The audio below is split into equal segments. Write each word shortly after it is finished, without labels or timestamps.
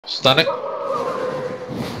Stun it.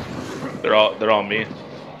 They're all me.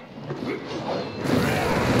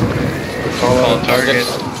 Call target.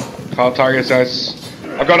 Call targets, guys.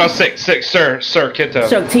 I'm going on 6, sir, Kito.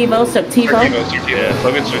 Structivo. Yeah,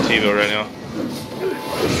 look at Strativo right now.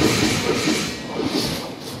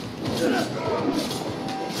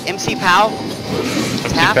 MC Pow. MC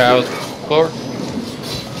Tap. Pow's floor.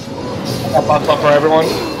 I'll pop up for everyone.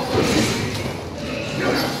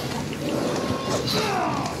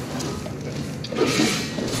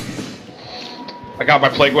 I got my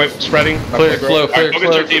plague whip spreading. Clear, flow, clear, Focus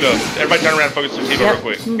flow. Strativo. Everybody turn around and focus Strativo real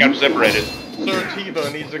quick. Got him separated. Sir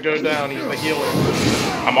Tivo needs to go down. He's the healer.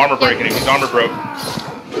 I'm armor breaking him. He's armor broke.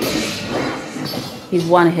 He's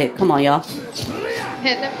one hit. Come on, y'all.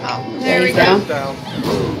 Hit him. Oh, There there we he's go. down. He's down. I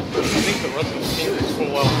think the rest of the team is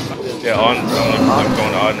full well. Yeah, I'm going to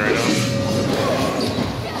Auden right now.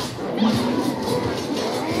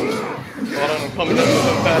 Hold on, I'm coming up with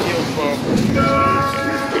a bad heal bro.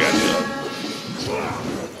 We got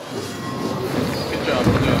Good job,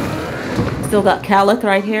 good job. Still got Calith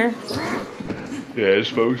right here. you. Yeah, it's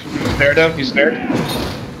folks. Snared him. He's snared.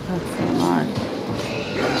 Oh, come on.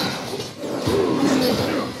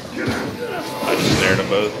 I just snared them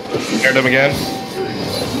both. Snared him again.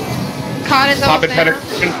 Caught his Pop ult in now.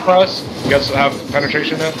 penetration for us. You guys have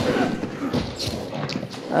penetration now?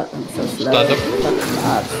 Oh, I'm so slow. Stunned him. Fucking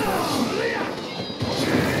up.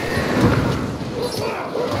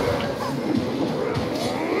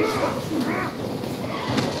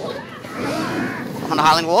 I'm on the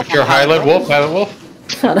Highland Wolf. Your Highland Wolf, Highland Wolf.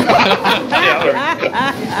 Shut up.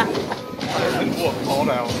 And wolf, all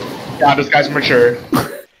down. Yeah, this guy's mature.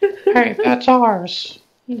 Hey, that's ours.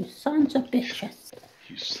 You sons of bitches.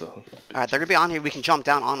 You son of a bitch. Alright, they're gonna be on here. We can jump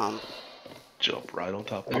down on them. Jump right on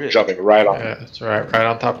top of I'm it. jumping right on. Yeah, that's right. Right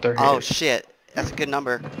on top there. Oh shit. That's a good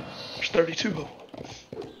number. There's 32 of them.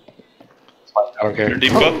 I don't care. They're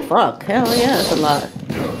deep Oh, up. fuck. Hell yeah, that's a lot.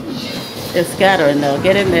 They're scattering though.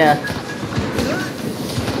 Get in there.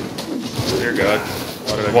 Dear God.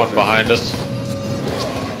 Why did I One get behind us.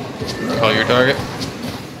 Call your target.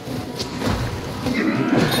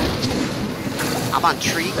 I'm on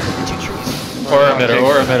tree. 2 trees. Or emitter.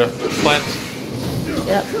 Plant.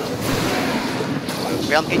 Yep.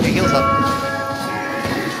 Realm, get your heals up.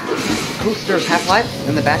 Coaster's half-life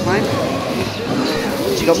in the back line.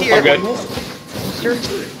 Two tier. good. Coaster,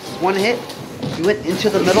 one hit. He went into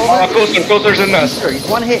the middle Oh, of it. Coaster's in this. Coaster, he's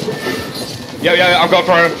one hit. Yeah, I'm going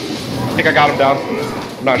for him. I think I got him down.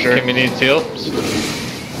 I'm not sure. Can we need heal?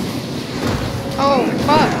 Oh,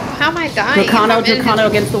 fuck. How am I dying? Dracano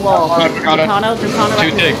against the wall. Dracano.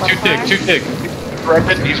 Dracano. Two tick.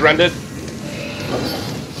 Rented. He's rented.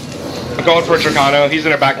 I'm going for Dracano. He's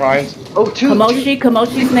in our back lines. Oh, two.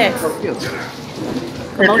 Kamoshi's next. Two.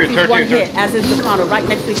 Kamoshi's one hit, as is Dracano, right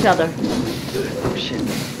next to each other. Oh, shit.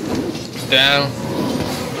 Down.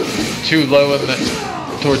 Too low in the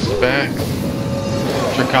towards the back.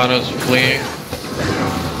 Dracano's fleeing.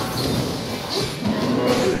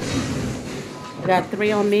 Got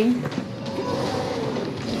 3 on me.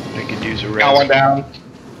 We could use a Got one rest. down.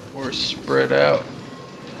 Or spread out.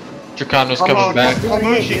 Dracano's Come coming on, back.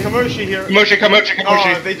 Kamoshi here. Kamoshi.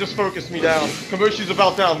 Oh, they just focused me down. Kamoshi's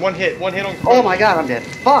about down. One hit on Kamoshi. Oh my god, I'm dead.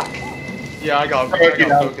 Fuck. Yeah, I got Kamoshi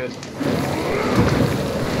down. focused.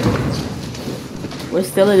 We're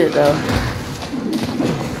still in it though.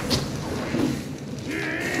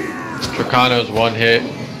 Dracano's one hit.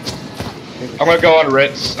 I'm gonna go on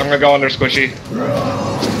Ritz. I'm gonna go on their squishy.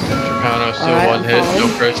 Dracano's still Alright, one I'm hit. No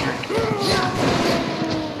following. pressure.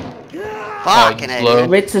 Fucking A. Slow.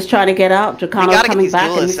 Ritz is trying to get out. We Dracano's gotta get coming these back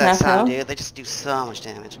and duelists he's next half time, out. dude. They just do so much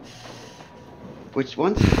damage. Which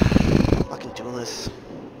one? Fucking duelists.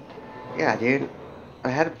 Yeah, dude.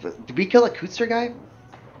 Did we kill a Coaster guy?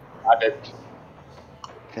 I did.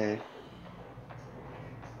 Okay.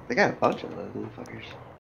 They got a bunch of those motherfuckers.